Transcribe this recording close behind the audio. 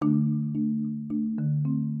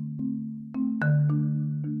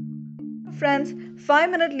friends, 5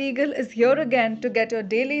 Minute Legal is here again to get your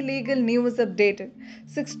daily legal news updated.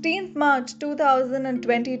 16th March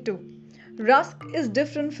 2022. Rusk is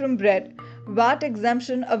different from bread. VAT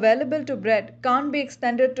exemption available to bread can't be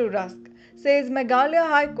extended to rusk, says Meghalaya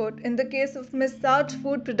High Court in the case of Ms. Saj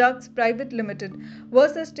Food Products Private Limited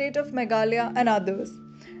versus State of Meghalaya and others.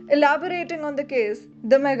 Elaborating on the case,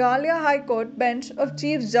 the Meghalaya High Court bench of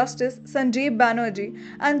Chief Justice Sanjeev Banerjee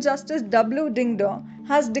and Justice W. Dingdaw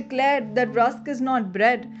has declared that rusk is not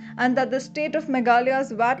bread and that the state of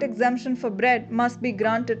Meghalaya's VAT exemption for bread must be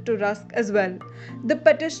granted to rusk as well. The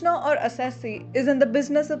petitioner or assessee is in the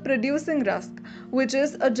business of producing rusk, which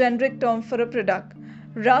is a generic term for a product.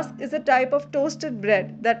 Rusk is a type of toasted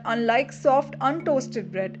bread that, unlike soft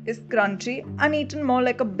untoasted bread, is crunchy and eaten more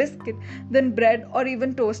like a biscuit than bread or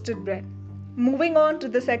even toasted bread. Moving on to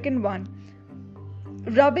the second one.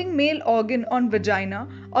 Rubbing male organ on vagina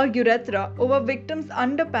or urethra over victim's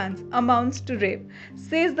underpants amounts to rape,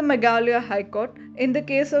 says the Meghalaya High Court in the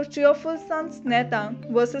case of Cheerful Sons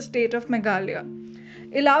Snetang versus State of Meghalaya.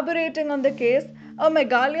 Elaborating on the case, a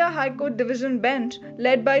Meghalaya High Court Division bench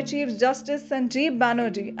led by Chief Justice Sanjeev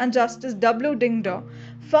Banerjee and Justice W. Dingdaw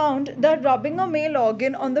found that rubbing a male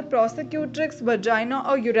organ on the prosecutrix's vagina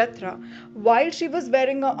or urethra while she was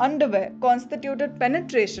wearing her underwear constituted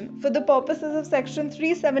penetration for the purposes of Section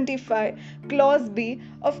 375, Clause B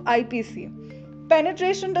of IPC.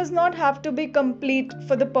 Penetration does not have to be complete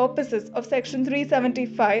for the purposes of Section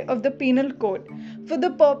 375 of the Penal Code. For the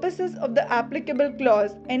purposes of the applicable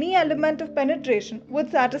clause, any element of penetration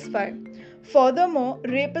would satisfy. Furthermore,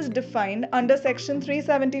 rape is defined under Section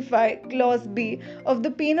 375, Clause B of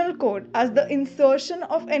the Penal Code as the insertion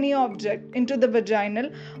of any object into the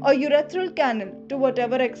vaginal or urethral canal to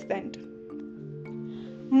whatever extent.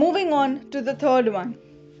 Moving on to the third one.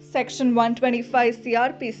 Section 125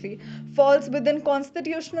 CRPC falls within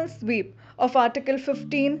constitutional sweep of Article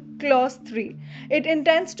 15, Clause 3. It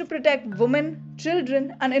intends to protect women,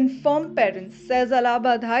 children and infirm parents, says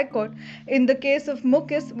Allahabad High Court in the case of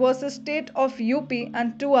Mukis versus State of UP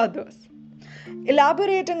and two others.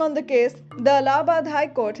 Elaborating on the case, the Allahabad High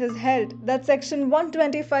Court has held that Section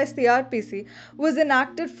 125 CRPC was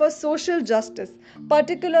enacted for social justice,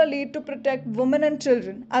 particularly to protect women and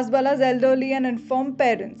children, as well as elderly and infirm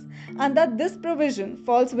parents, and that this provision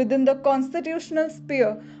falls within the constitutional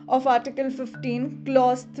sphere of Article 15,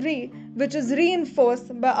 Clause 3, which is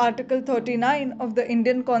reinforced by Article 39 of the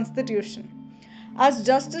Indian Constitution. As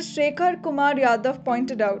Justice Shekhar Kumar Yadav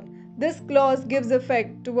pointed out, this clause gives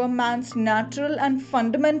effect to a man's natural and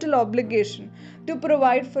fundamental obligation to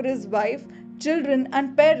provide for his wife, children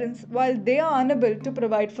and parents while they are unable to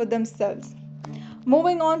provide for themselves.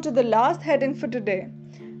 Moving on to the last heading for today.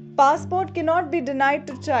 Passport cannot be denied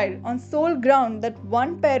to child on sole ground that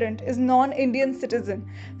one parent is non-Indian citizen,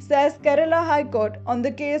 says Kerala High Court on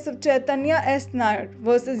the case of Chaitanya S. Nair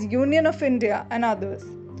versus Union of India and others.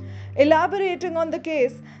 Elaborating on the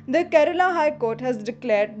case, the Kerala High Court has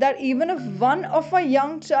declared that even if one of a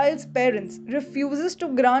young child's parents refuses to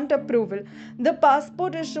grant approval, the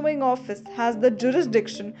passport issuing office has the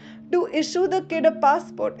jurisdiction to issue the kid a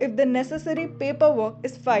passport if the necessary paperwork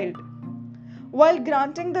is filed. While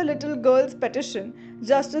granting the little girl's petition,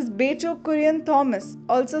 Justice Becho Kurian Thomas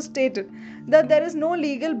also stated that there is no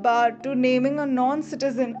legal bar to naming a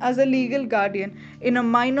non-citizen as a legal guardian in a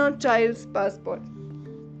minor child's passport.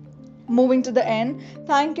 Moving to the end,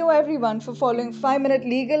 thank you everyone for following 5 Minute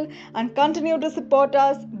Legal and continue to support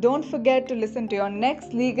us. Don't forget to listen to your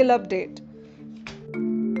next legal update.